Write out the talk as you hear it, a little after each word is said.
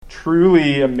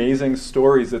truly amazing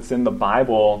stories that's in the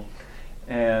Bible.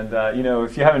 And,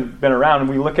 if you haven't been around,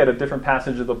 we look at a different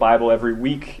passage of the Bible every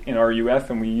week in RUF,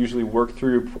 and we usually work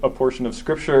through a portion of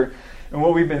Scripture. And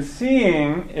what we've been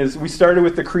seeing is we started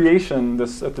with the creation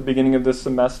at the beginning of this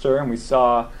semester, and we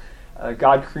saw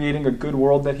God creating a good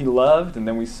world that he loved, and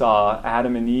then we saw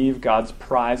Adam and Eve, God's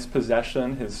prized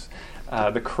possession,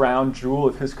 the crown jewel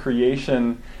of his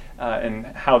creation, and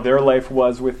how their life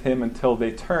was with him until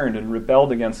they turned and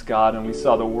rebelled against God, and we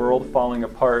saw the world falling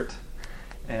apart.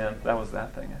 And that was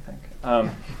that thing, I think.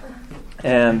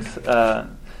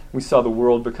 We saw the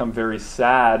world become very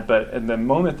sad, but in the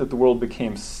moment that the world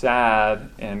became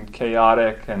sad and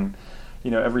chaotic and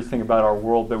everything about our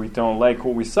world that we don't like,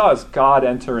 what we saw is God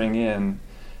entering in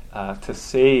to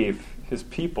save his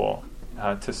people,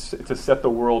 to set the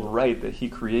world right that he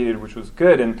created, which was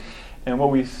good. And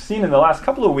what we've seen in the last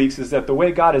couple of weeks is that the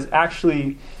way God is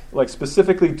actually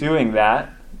specifically doing that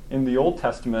in the Old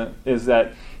Testament is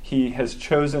that he has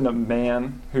chosen a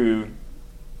man who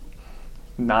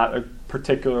not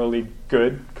particularly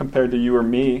good compared to you or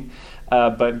me,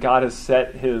 but God has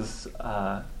set his...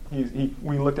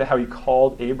 we looked at how he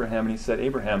called Abraham, and he said,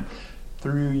 Abraham,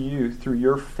 through you, through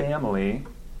your family,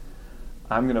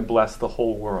 I'm going to bless the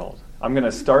whole world. I'm going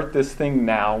to start this thing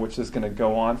now, which is going to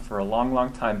go on for a long,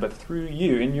 long time, but through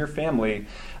you, in your family,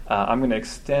 I'm going to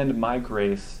extend my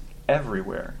grace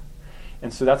everywhere.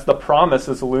 And so that's the promise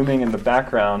that's looming in the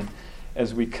background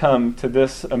as we come to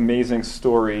this amazing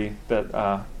story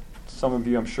that some of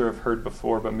you, I'm sure, have heard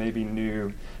before, but maybe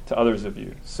new to others of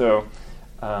you. So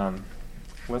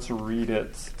let's read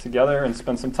it together and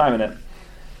spend some time in it.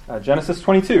 Genesis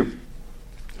 22.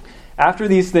 After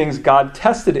these things, God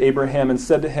tested Abraham and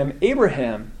said to him,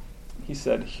 Abraham, he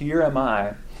said, here am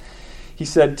I. He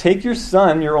said, take your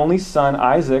son, your only son,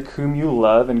 Isaac, whom you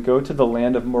love, and go to the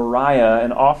land of Moriah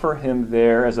and offer him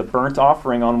there as a burnt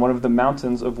offering on one of the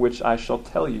mountains of which I shall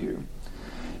tell you.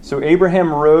 So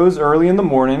Abraham rose early in the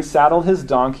morning, saddled his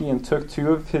donkey, and took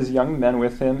 2 of his young men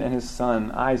with him and his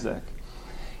son Isaac.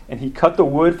 And he cut the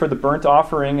wood for the burnt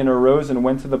offering and arose and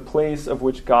went to the place of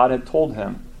which God had told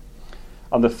him.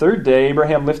 On the 3rd day,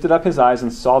 Abraham lifted up his eyes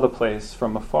and saw the place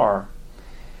from afar.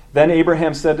 Then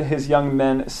Abraham said to his young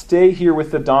men, stay here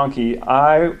with the donkey.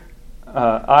 I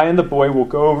and the boy will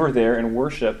go over there and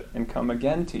worship and come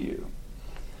again to you.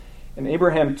 And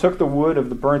Abraham took the wood of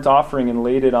the burnt offering and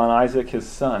laid it on Isaac his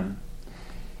son.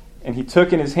 And he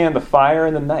took in his hand the fire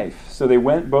and the knife. So they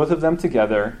went both of them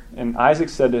together. And Isaac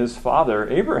said to his father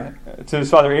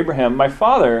Abraham, my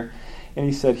father. And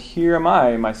he said, here am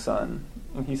I, my son.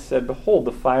 And he said, behold,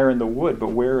 the fire and the wood,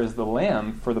 but where is the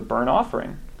lamb for the burnt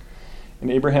offering? And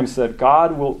Abraham said,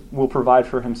 God will provide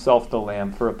for himself the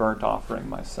lamb for a burnt offering,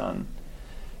 my son.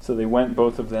 So they went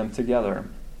both of them together.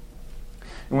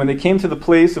 And when they came to the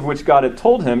place of which God had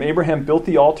told him, Abraham built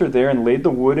the altar there and laid the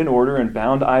wood in order and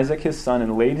bound Isaac his son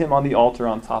and laid him on the altar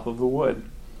on top of the wood.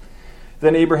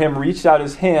 Then Abraham reached out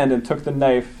his hand and took the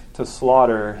knife to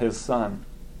slaughter his son.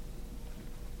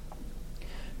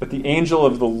 But the angel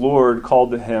of the Lord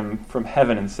called to him from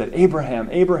heaven and said, Abraham,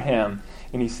 Abraham.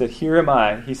 And he said, here am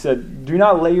I. He said, do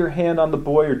not lay your hand on the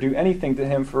boy or do anything to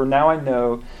him, for now I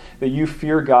know that you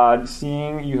fear God,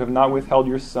 seeing you have not withheld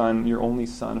your son, your only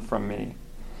son, from me.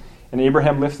 And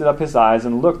Abraham lifted up his eyes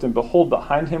and looked, and behold,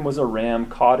 behind him was a ram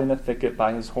caught in a thicket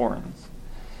by his horns.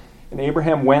 And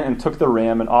Abraham went and took the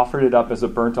ram and offered it up as a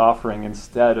burnt offering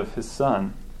instead of his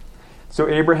son. So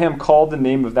Abraham called the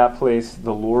name of that place,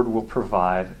 the Lord will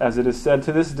provide. As it is said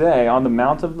to this day, on the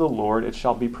mount of the Lord it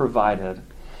shall be provided.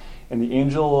 And the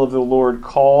angel of the Lord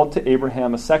called to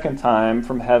Abraham a second time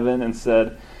from heaven and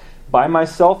said, by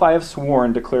myself I have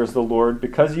sworn, declares the Lord,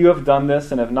 because you have done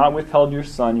this and have not withheld your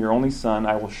son, your only son,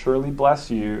 I will surely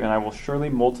bless you, and I will surely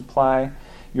multiply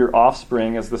your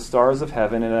offspring as the stars of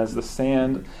heaven and as the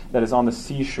sand that is on the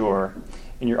seashore.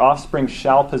 And your offspring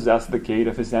shall possess the gate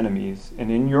of his enemies, and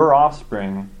in your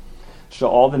offspring shall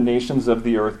all the nations of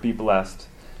the earth be blessed,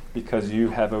 because you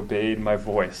have obeyed my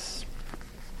voice.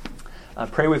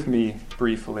 Pray with me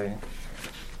briefly.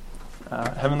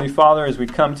 Heavenly Father, as we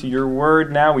come to your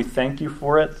word now, we thank you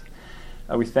for it.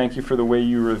 We thank you for the way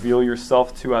you reveal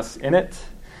yourself to us in it.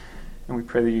 And we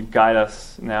pray that you guide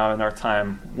us now in our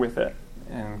time with it.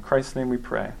 In Christ's name we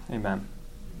pray. Amen.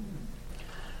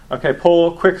 Okay,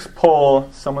 quick poll.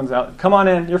 Someone's out. Come on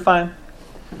in, you're fine.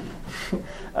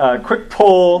 Quick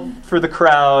poll for the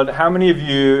crowd. How many of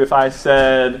you, if I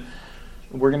said,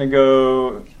 we're going to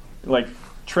go,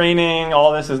 training,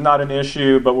 all this is not an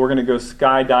issue, but we're going to go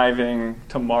skydiving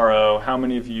tomorrow, how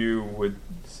many of you would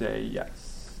say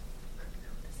yes?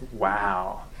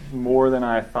 Wow, more than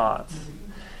I thought.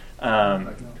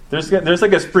 There's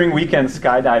like a spring weekend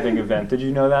skydiving event. Did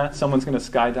you know that? Someone's going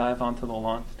to skydive onto the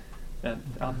lawn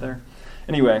out there.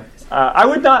 Anyway, I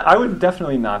would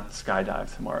definitely not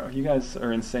skydive tomorrow. You guys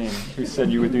are insane who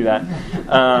said you would do that.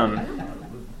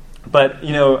 But,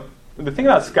 the thing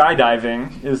about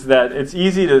skydiving is that it's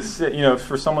easy to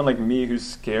for someone like me who's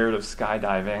scared of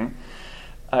skydiving,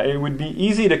 it would be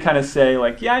easy to kind of say,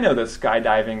 like, yeah, I know that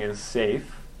skydiving is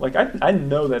safe. Like, I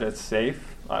know that it's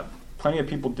safe. Plenty of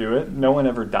people do it. No one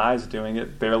ever dies doing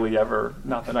it. Barely ever,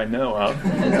 not that I know of.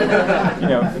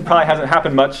 It probably hasn't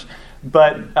happened much.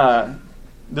 But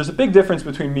there's a big difference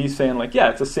between me saying, like, yeah,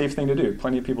 it's a safe thing to do.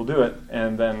 Plenty of people do it.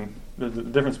 And then there's a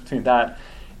difference between that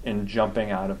and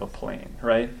jumping out of a plane,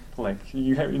 right? Like,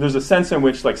 there's a sense in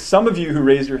which, like, some of you who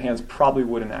raise your hands probably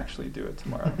wouldn't actually do it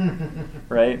tomorrow,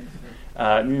 right?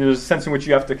 There's a sense in which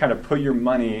you have to kind of put your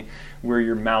money where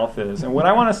your mouth is. And what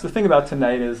I want us to think about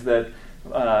tonight is that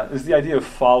is the idea of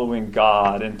following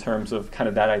God in terms of kind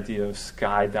of that idea of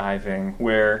skydiving,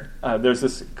 where there's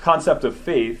this concept of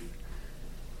faith,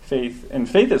 and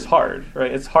faith is hard,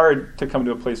 right? It's hard to come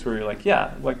to a place where you're like,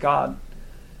 yeah, like God,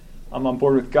 I'm on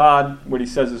board with God. What he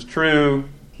says is true.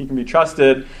 He can be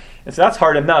trusted. And so that's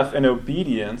hard enough. And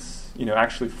obedience,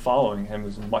 actually following him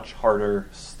is much harder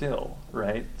still,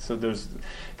 right? So there's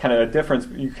kind of a difference.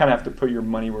 You kind of have to put your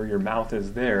money where your mouth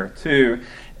is there, too.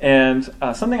 And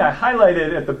something I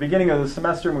highlighted at the beginning of the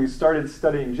semester when we started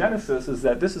studying Genesis is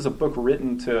that this is a book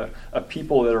written to a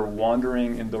people that are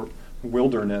wandering in the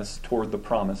wilderness toward the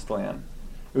promised land.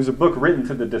 It was a book written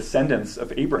to the descendants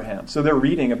of Abraham. So they're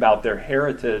reading about their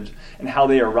heritage and how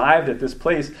they arrived at this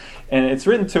place. And it's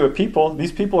written to a people.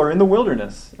 These people are in the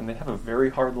wilderness, and they have a very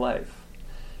hard life.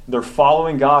 They're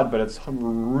following God, but it's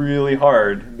really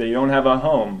hard. They don't have a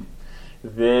home.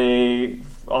 They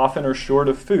often are short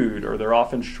of food, or they're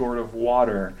often short of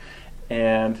water.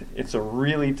 And it's a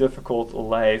really difficult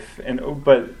life.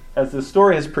 But as the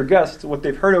story has progressed, what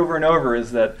they've heard over and over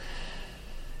is that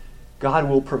God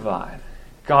will provide.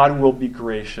 God will be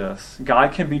gracious.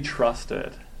 God can be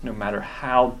trusted no matter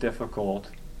how difficult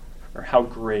or how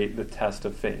great the test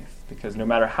of faith. Because no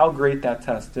matter how great that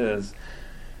test is,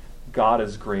 God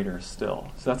is greater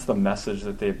still. So that's the message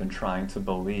that they've been trying to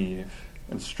believe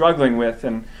and struggling with.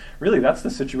 And really, that's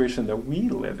the situation that we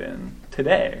live in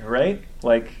today, right?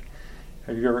 Like,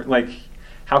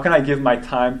 how can I give my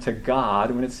time to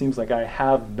God when it seems like I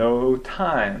have no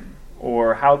time?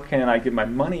 Or how can I give my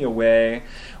money away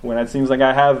when it seems like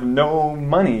I have no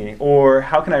money? Or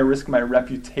how can I risk my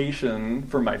reputation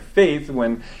for my faith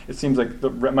when it seems like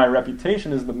my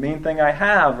reputation is the main thing I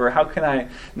have? Or how can I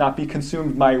not be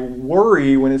consumed by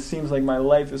worry when it seems like my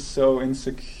life is so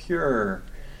insecure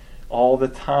all the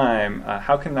time?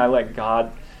 How can I let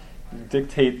God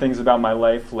dictate things about my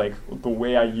life, like the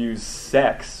way I use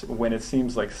sex, when it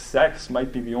seems like sex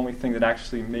might be the only thing that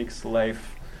actually makes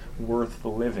life worth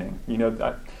living?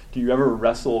 Do you ever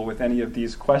wrestle with any of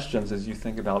these questions as you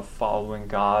think about following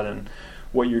God and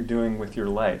what you're doing with your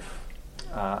life?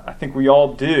 I think we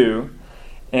all do.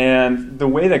 And the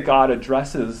way that God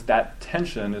addresses that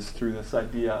tension is through this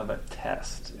idea of a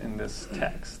test in this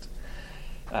text.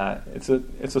 It's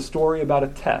a story about a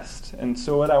test. And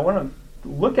so what I want to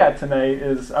look at tonight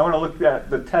is I want to look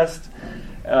at the test.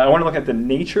 I want to look at the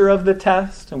nature of the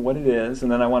test and what it is,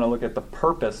 and then I want to look at the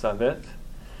purpose of it.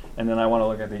 And then I want to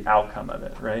look at the outcome of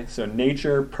it, right? So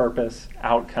nature, purpose,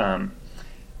 outcome.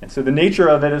 And so the nature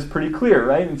of it is pretty clear,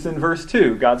 right? It's in verse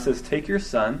 2. God says, take your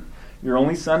son, your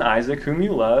only son Isaac, whom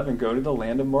you love, and go to the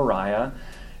land of Moriah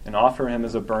and offer him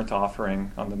as a burnt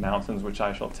offering on the mountains which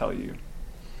I shall tell you.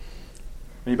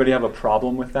 Anybody have a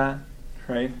problem with that,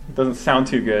 right? It doesn't sound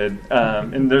too good.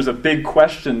 And there's a big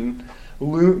question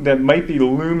that might be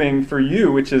looming for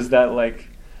you, which is that, like,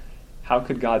 how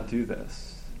could God do this?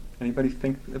 Anybody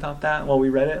think about that while we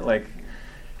read it? Like,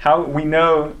 how we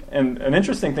know, and an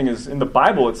interesting thing is in the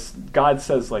Bible, God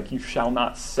says, like, you shall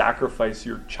not sacrifice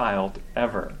your child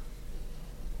ever.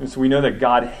 And so we know that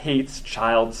God hates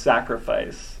child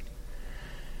sacrifice.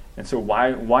 And so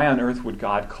why on earth would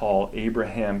God call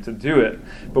Abraham to do it?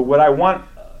 But what I want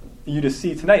you to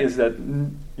see tonight is that,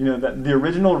 that the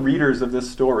original readers of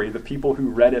this story, the people who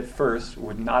read it first,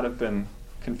 would not have been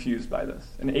confused by this.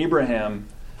 And Abraham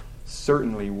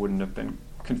certainly wouldn't have been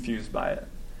confused by it.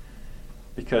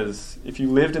 Because if you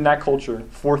lived in that culture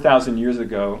 4,000 years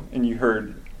ago and you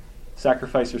heard,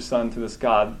 sacrifice your son to this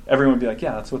God, everyone would be like,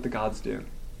 yeah, that's what the gods do.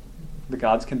 The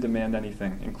gods can demand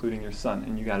anything, including your son,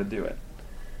 and you got to do it.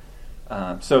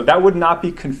 So that would not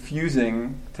be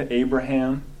confusing to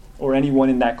Abraham or anyone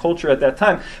in that culture at that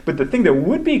time. But the thing that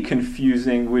would be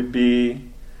confusing would be,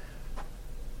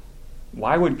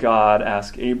 Why would God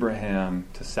ask Abraham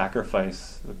to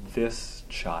sacrifice this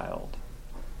child?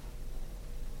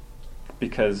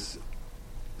 Because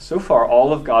so far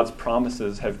all of God's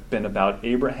promises have been about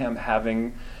Abraham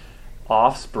having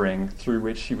offspring through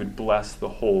which he would bless the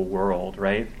whole world,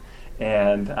 right?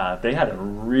 And they had a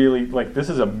really, this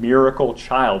is a miracle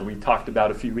child we talked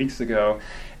about a few weeks ago.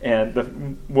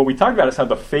 And what we talked about is how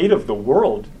the fate of the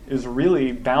world is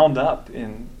really bound up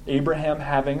in Abraham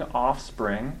having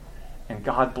offspring and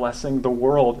God blessing the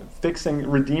world,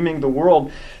 redeeming the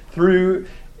world through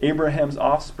Abraham's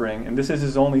offspring. And this is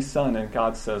his only son, and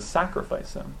God says,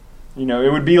 sacrifice him.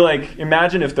 It would be like,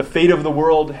 imagine if the fate of the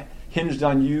world hinged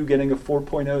on you getting a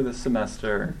 4.0 this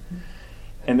semester.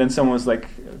 And then someone was like,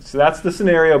 so that's the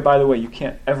scenario, by the way, you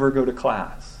can't ever go to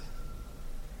class.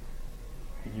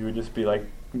 You would just be like,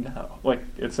 no,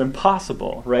 it's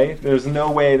impossible, right? There's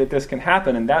no way that this can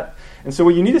happen. And so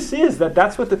what you need to see is that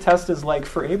that's what the test is like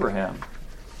for Abraham.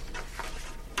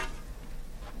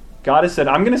 God has said,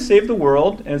 I'm going to save the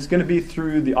world, and it's going to be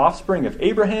through the offspring of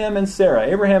Abraham and Sarah,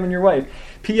 Abraham and your wife.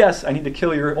 P.S., I need to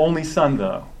kill your only son,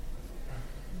 though.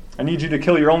 I need you to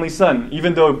kill your only son,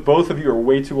 even though both of you are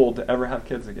way too old to ever have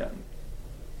kids again.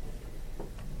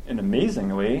 And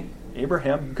amazingly,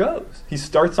 Abraham goes. He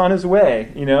starts on his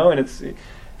way, and it's, if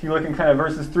you look in kind of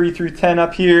verses 3 through 10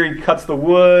 up here, he cuts the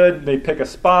wood, they pick a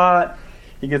spot,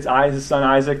 he gets his son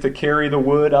Isaac to carry the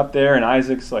wood up there, and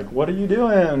Isaac's like, what are you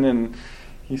doing? And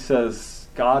he says,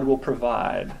 God will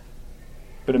provide.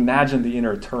 But imagine the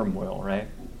inner turmoil, right?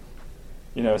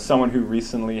 Someone who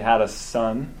recently had a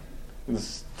son,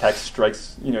 this text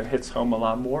hits home a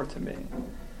lot more to me.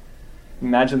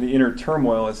 Imagine the inner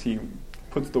turmoil as he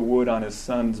puts the wood on his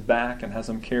son's back and has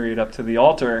him carry it up to the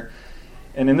altar.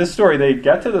 And in this story, they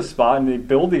get to the spot and they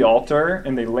build the altar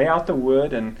and they lay out the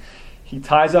wood and he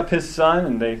ties up his son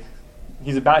and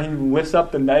he lifts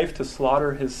up the knife to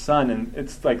slaughter his son. And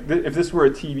it's like, if this were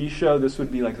a TV show, this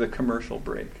would be like the commercial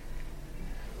break.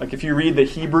 Like if you read the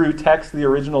Hebrew text, the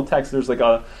original text, there's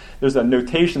a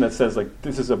notation that says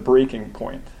this is a breaking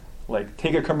point.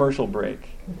 Take a commercial break.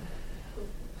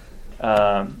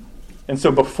 And so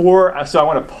I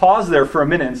want to pause there for a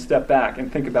minute and step back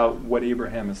and think about what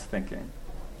Abraham is thinking.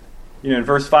 In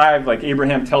verse 5,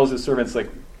 Abraham tells his servants,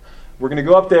 we're going to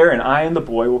go up there and I and the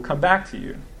boy will come back to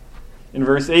you. In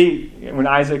verse 8, when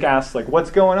Isaac asks,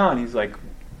 what's going on? He's like,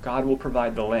 God will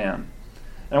provide the lamb.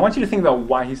 And I want you to think about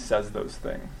why he says those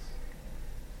things.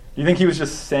 Do you think he was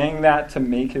just saying that to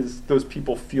make those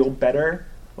people feel better?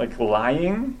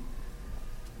 Lying?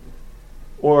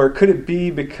 Or could it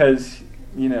be because,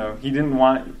 he didn't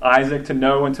want Isaac to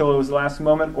know until it was the last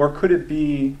moment? Or could it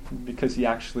be because he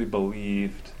actually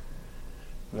believed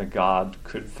that God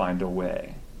could find a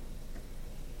way?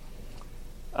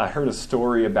 I heard a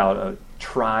story about a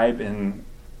tribe in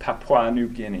Papua New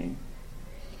Guinea.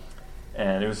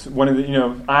 And it was one of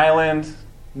the, island.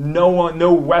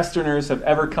 No Westerners have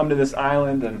ever come to this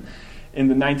island. And in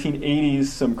the 1980s,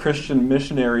 some Christian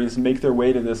missionaries make their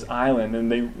way to this island.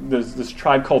 And there's this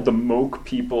tribe called the Moke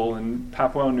people in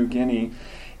Papua New Guinea.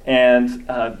 And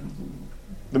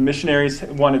the missionaries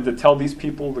wanted to tell these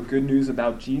people the good news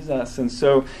about Jesus. And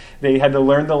so they had to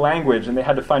learn the language and they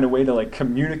had to find a way to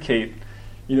communicate.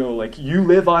 You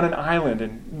live on an island,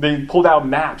 and they pulled out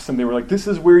maps, and they were like, this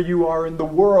is where you are in the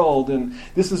world, and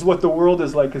this is what the world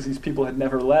is like, because these people had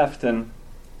never left, and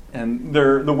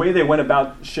the way they went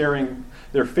about sharing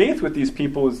their faith with these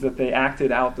people is that they acted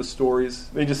out the stories.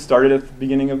 They just started at the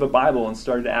beginning of the Bible and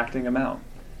started acting them out.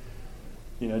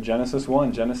 Genesis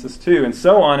 1, Genesis 2, and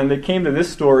so on, and they came to this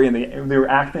story, and they were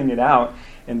acting it out,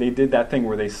 and they did that thing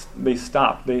where they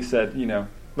stopped. They said,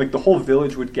 the whole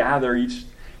village would gather each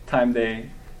time they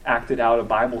acted out a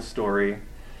Bible story.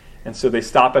 And so they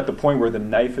stop at the point where the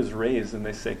knife is raised and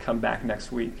they say, come back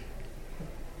next week.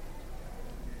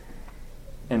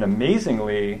 And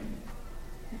amazingly,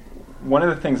 one of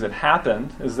the things that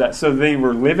happened is that, so they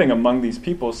were living among these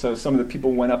people, so some of the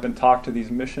people went up and talked to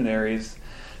these missionaries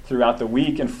throughout the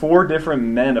week, and 4 different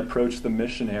men approached the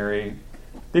missionary.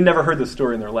 They never heard this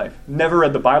story in their life, never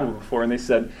read the Bible before, and they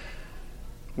said,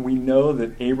 we know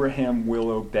that Abraham will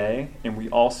obey, and we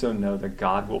also know that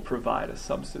God will provide a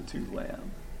substitute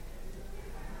lamb.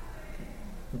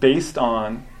 Based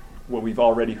on what we've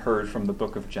already heard from the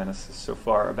book of Genesis so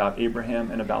far about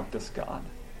Abraham and about this God.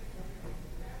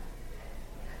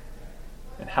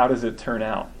 And how does it turn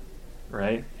out,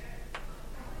 right?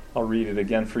 I'll read it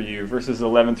again for you, verses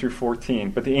 11 through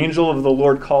 14. But the angel of the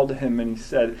Lord called to him, and he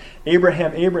said,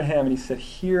 Abraham, Abraham. And he said,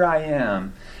 here I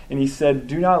am. And he said,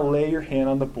 do not lay your hand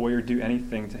on the boy or do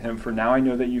anything to him, for now I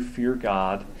know that you fear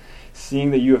God,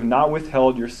 seeing that you have not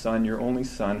withheld your son, your only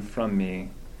son, from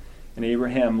me. And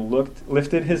Abraham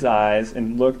lifted his eyes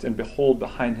and looked, and behold,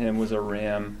 behind him was a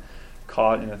ram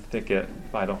caught in a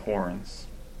thicket by the horns.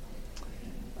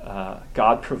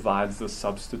 God provides the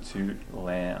substitute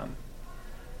lamb.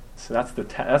 So that's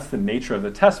the nature of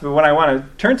the test. But what I want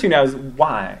to turn to now is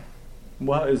why.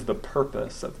 What is the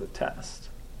purpose of the test?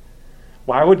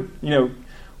 Why would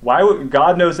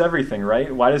God knows everything,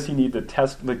 right? Why does he need to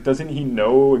test? Like, doesn't he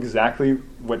know exactly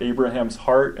what Abraham's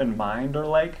heart and mind are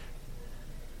like?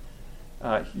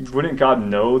 Wouldn't God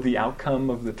know the outcome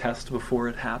of the test before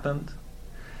it happened?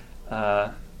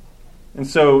 And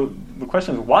so the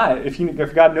question is why?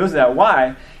 If God knows that,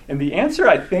 why? And the answer,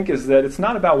 I think, is that it's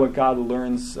not about what God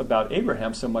learns about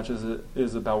Abraham so much as it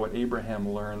is about what Abraham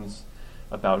learns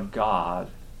about God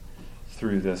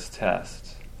through this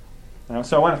test.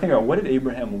 So I want to think about, what did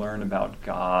Abraham learn about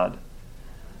God?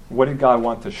 What did God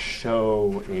want to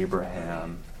show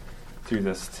Abraham through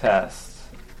this test?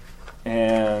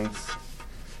 And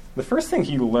the first thing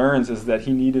he learns is that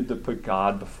he needed to put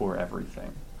God before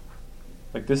everything.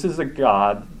 Like, this is a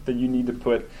God that you need to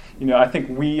put, I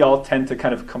think we all tend to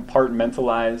kind of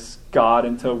compartmentalize God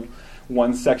into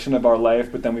one section of our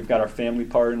life, but then we've got our family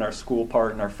part and our school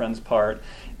part and our friends part.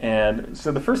 And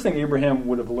so the first thing Abraham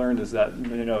would have learned is that,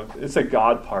 it's a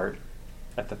God part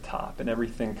at the top, and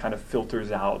everything kind of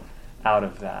filters out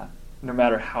of that, no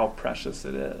matter how precious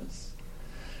it is.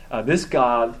 This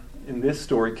God in this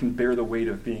story can bear the weight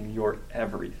of being your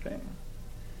everything.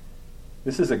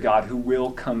 This is a God who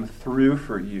will come through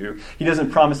for you. He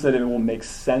doesn't promise that it will make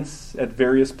sense at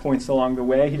various points along the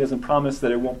way. He doesn't promise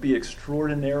that it won't be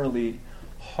extraordinarily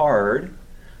hard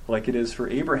like it is for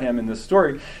Abraham in this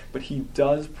story, but he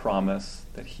does promise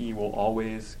that he will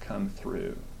always come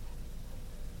through.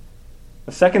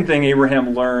 The second thing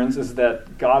Abraham learns is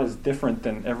that God is different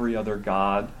than every other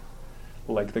God,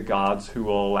 like the gods who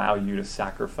will allow you to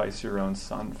sacrifice your own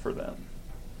son for them.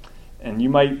 And you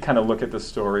might kind of look at the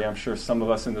story. I'm sure some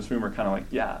of us in this room are kind of like,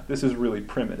 yeah, this is really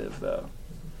primitive, though.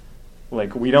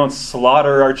 Like, we don't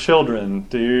slaughter our children,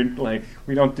 dude. Like,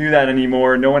 we don't do that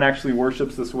anymore. No one actually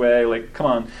worships this way. Like, come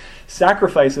on.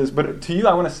 Sacrifices. But to you,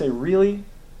 I want to say, really?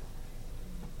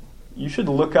 You should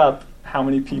look up how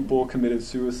many people committed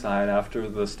suicide after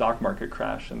the stock market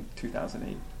crash in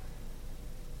 2008.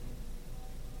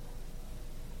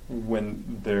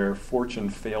 When their fortune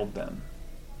failed them.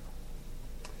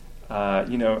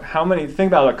 Think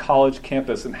about a college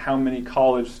campus and how many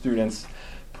college students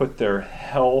put their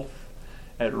health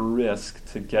at risk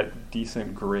to get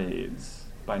decent grades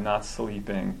by not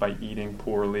sleeping, by eating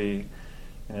poorly,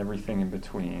 and everything in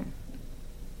between.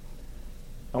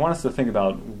 I want us to think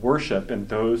about worship in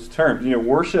those terms.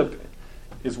 Worship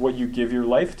is what you give your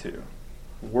life to.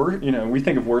 We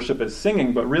think of worship as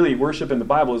singing, but really worship in the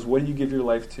Bible is, what do you give your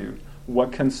life to?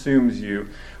 What consumes you?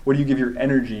 What do you give your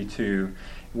energy to?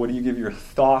 What do you give your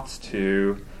thoughts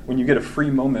to? When you get a free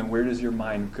moment, where does your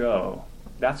mind go?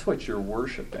 That's what you're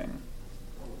worshiping.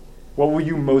 What will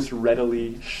you most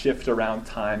readily shift around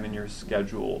time in your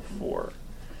schedule for?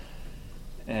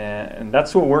 And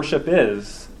that's what worship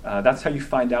is. That's how you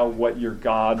find out what your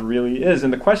God really is.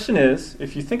 And the question is,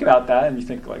 if you think about that and you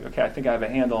think like, okay, I think I have a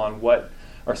handle on what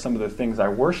are some of the things I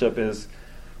worship, is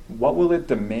what will it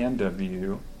demand of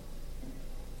you,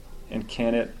 and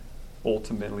can it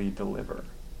ultimately deliver?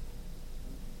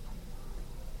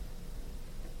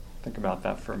 Think about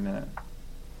that for a minute.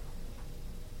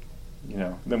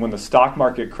 Then when the stock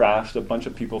market crashed, a bunch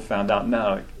of people found out,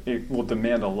 no, it will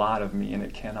demand a lot of me and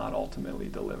it cannot ultimately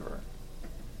deliver.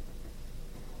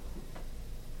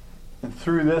 And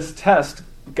through this test,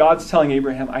 God's telling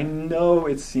Abraham, I know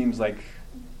it seems like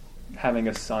having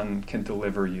a son can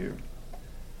deliver you.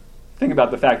 Think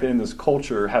about the fact that in this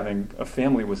culture, having a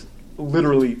family was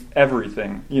literally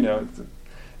everything.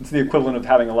 It's the equivalent of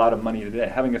having a lot of money today.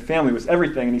 Having a family was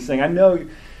everything. And he's saying, I know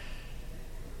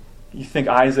you think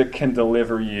Isaac can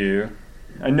deliver you.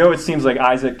 I know it seems like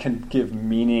Isaac can give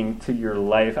meaning to your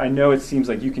life. I know it seems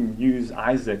like you can use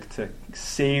Isaac to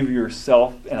save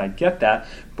yourself, and I get that,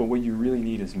 but what you really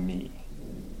need is me.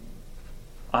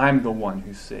 I'm the one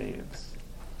who saves.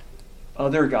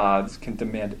 Other gods can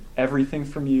demand everything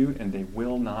from you, and they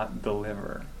will not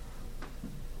deliver.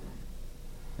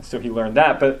 So he learned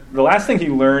that. But the last thing he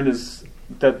learned is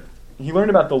that he learned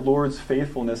about the Lord's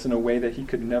faithfulness in a way that he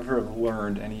could never have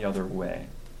learned any other way.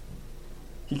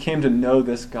 He came to know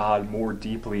this God more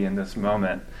deeply in this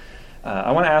moment.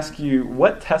 I want to ask you,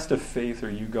 what test of faith are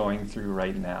you going through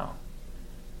right now?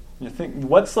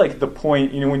 What's like the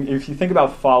point, if you think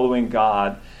about following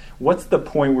God, what's the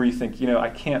point where you think, I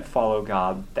can't follow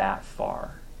God that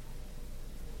far?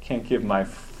 Can't give my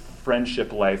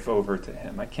friendship life over to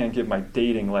him. I can't give my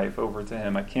dating life over to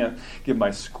him. I can't give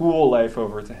my school life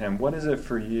over to him. What is it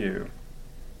for you?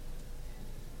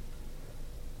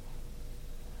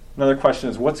 Another question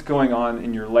is, what's going on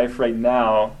in your life right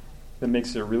now that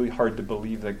makes it really hard to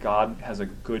believe that God has a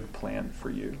good plan for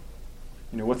you?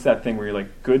 You know, what's that thing where you're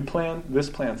like, good plan? This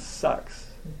plan sucks.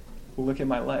 Well, look at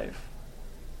my life.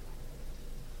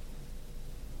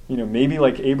 You know, maybe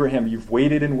like Abraham, you've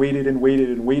waited and waited and waited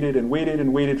and waited and waited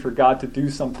and waited for God to do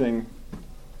something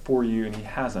for you, and he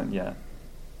hasn't yet.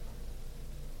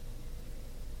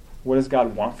 What does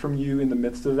God want from you in the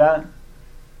midst of that?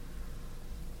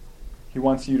 He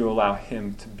wants you to allow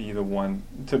him to be the one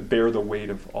to bear the weight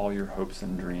of all your hopes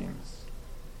and dreams.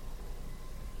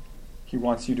 He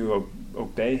wants you to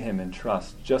obey him and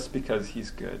trust just because he's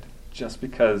good, just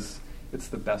because it's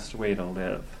the best way to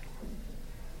live.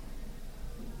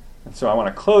 And so I want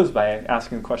to close by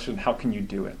asking the question, how can you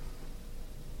do it?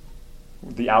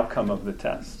 The outcome of the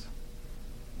test.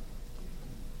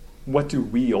 What do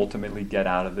we ultimately get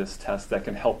out of this test that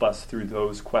can help us through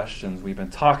those questions we've been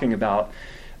talking about?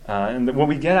 And what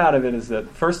we get out of it is that,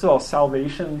 first of all,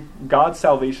 salvation, God's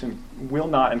salvation will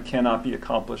not and cannot be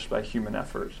accomplished by human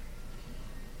effort.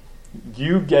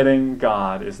 You getting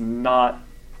God is not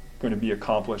going to be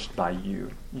accomplished by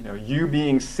you. You know, you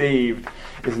being saved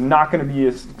is not going to be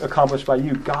accomplished by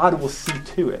you. God will see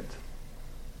to it.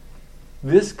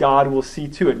 This God will see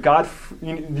to it. God,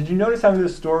 did you notice how in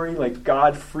this story, like,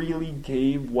 God freely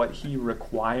gave what he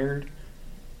required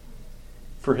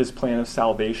for his plan of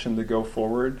salvation to go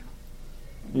forward?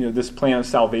 You know, this plan of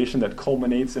salvation that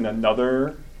culminates in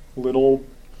another little,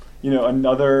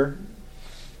 another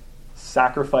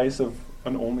sacrifice of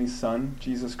an only son,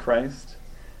 Jesus Christ.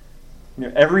 You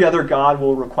know, every other God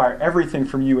will require everything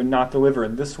from you and not deliver,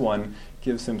 and this one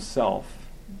gives himself.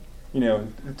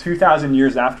 2,000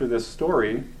 years after this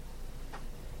story,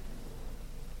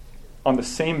 on the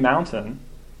same mountain,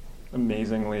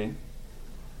 amazingly,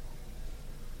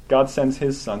 God sends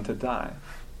his son to die.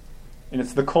 And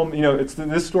it's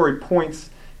this story points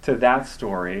to that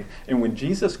story. And when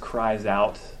Jesus cries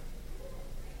out,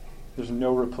 there's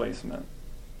no replacement.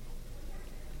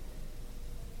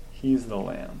 He's the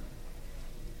Lamb.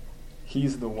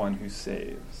 He's the one who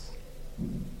saves.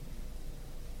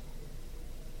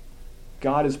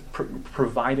 God is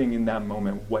providing in that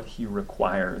moment what he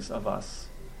requires of us.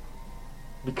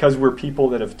 Because we're people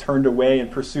that have turned away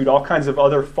and pursued all kinds of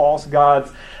other false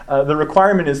gods, the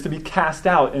requirement is to be cast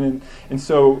out. And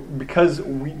so because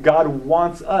God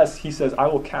wants us, he says, I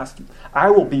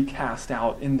will be cast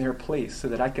out in their place so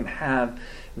that I can have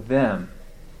them.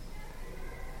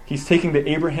 He's taking the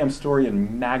Abraham story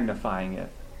and magnifying it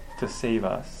to save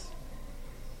us.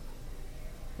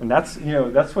 And that's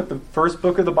what the first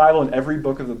book of the Bible and every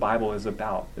book of the Bible is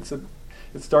about.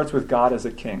 It starts with God as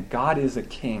a king. God is a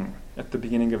king at the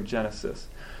beginning of Genesis.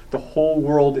 The whole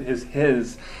world is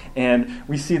his. And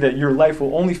we see that your life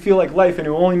will only feel like life, and it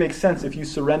will only make sense if you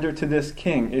surrender to this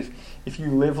king, if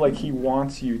you live like he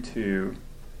wants you to.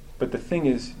 But the thing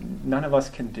is, none of us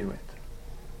can do it.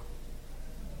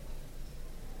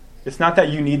 It's not that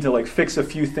you need to fix a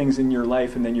few things in your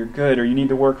life and then you're good, or you need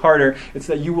to work harder. It's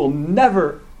that you will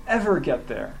never, ever get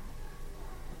there.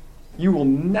 You will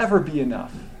never be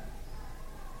enough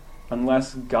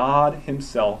unless God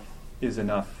himself is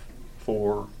enough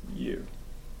for you.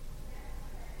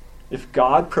 If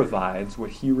God provides what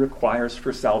he requires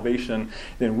for salvation,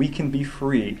 then we can be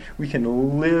free. We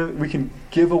can live, we can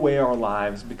give away our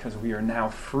lives because we are now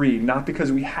free. Not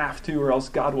because we have to, or else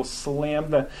God will slam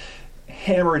the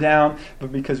hammer down,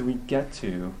 but because we get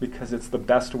to, because it's the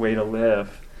best way to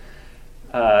live.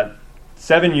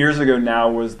 7 years ago now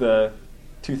was the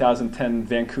 2010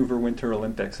 Vancouver Winter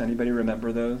Olympics. Anybody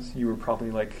remember those? You were probably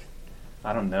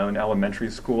in elementary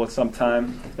school at some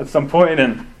point,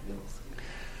 and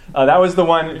that was the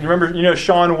one. You remember,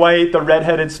 Shaun White, the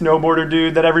redheaded snowboarder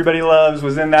dude that everybody loves,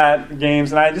 was in that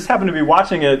games, and I just happened to be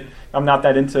watching it. I'm not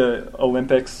that into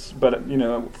Olympics, but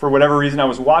for whatever reason, I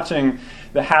was watching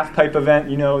the half pipe event.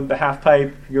 The half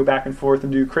pipe, you go back and forth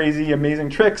and do crazy, amazing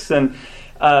tricks, and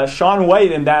Shaun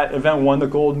White in that event won the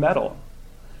gold medal.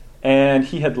 And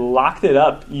he had locked it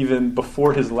up even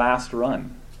before his last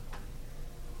run.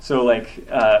 So,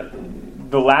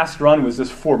 the last run was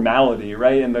this formality,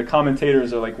 right? And the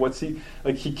commentators are like,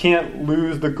 he can't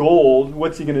lose the gold.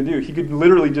 What's he going to do? He could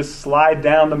literally just slide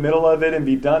down the middle of it and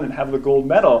be done and have the gold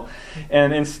medal.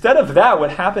 And instead of that, what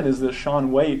happened is that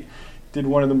Shaun White did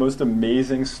one of the most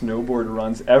amazing snowboard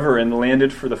runs ever and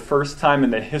landed for the first time in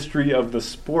the history of the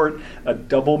sport a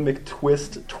double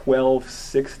McTwist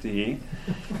 1260,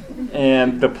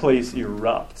 and the place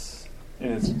erupts.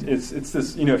 And it's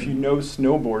this, if you know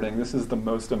snowboarding, this is the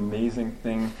most amazing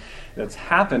thing that's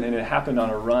happened, and it happened on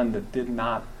a run that did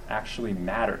not actually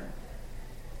matter.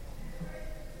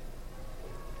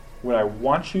 What I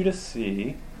want you to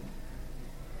see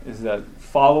is that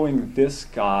following this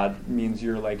God means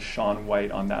you're like Shaun White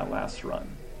on that last run.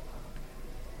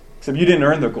 Except you didn't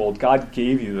earn the gold. God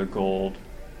gave you the gold.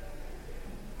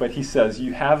 But he says,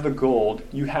 you have the gold,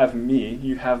 you have me,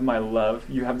 you have my love,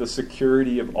 you have the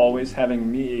security of always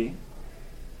having me.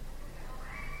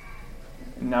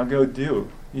 Now go do.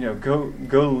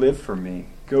 Go live for me.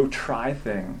 Go try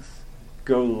things.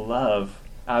 Go love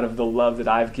out of the love that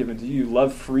I've given to you.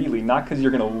 Love freely, not because you're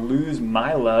going to lose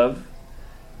my love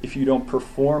if you don't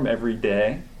perform every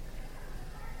day,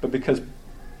 but because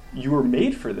you were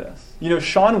made for this.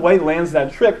 Shaun White lands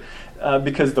that trick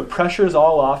because the pressure's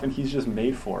all off and he's just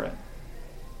made for it.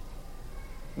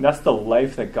 And that's the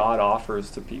life that God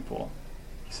offers to people.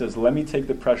 He says, let me take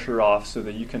the pressure off so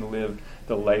that you can live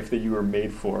the life that you were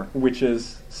made for, which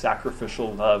is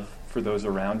sacrificial love for those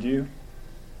around you.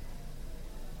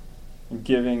 And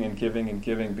giving and giving and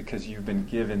giving because you've been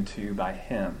given to by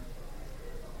him.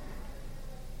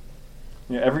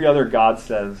 Every other God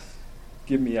says,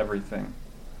 give me everything.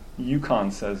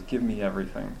 Yukon says, give me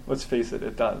everything. Let's face it,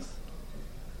 it does.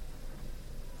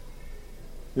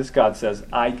 This God says,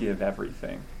 I give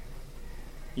everything,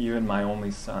 even my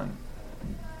only son.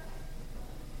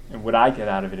 And what I get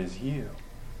out of it is you.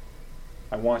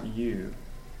 I want you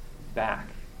back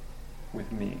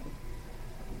with me.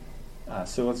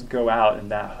 So let's go out in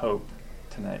that hope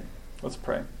tonight. Let's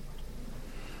pray.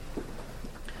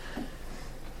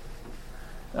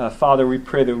 Father, we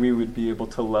pray that we would be able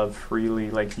to love freely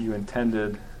like you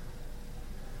intended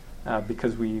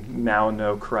because we now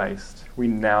know Christ. We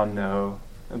now know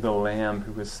the Lamb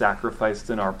who was sacrificed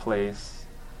in our place.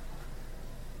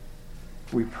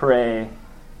 We pray,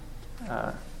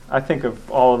 I think of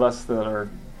all of us that are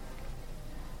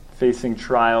facing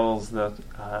trials that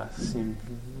seem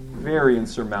very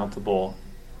insurmountable.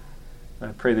 I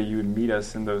pray that you would meet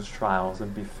us in those trials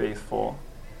and be faithful.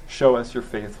 Show us your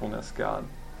faithfulness, God.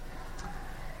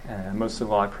 And most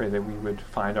of all, I pray that we would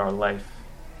find our life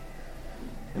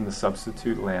in the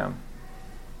substitute Lamb.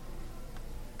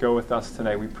 Go with us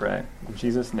tonight, we pray. In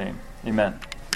Jesus' name, amen.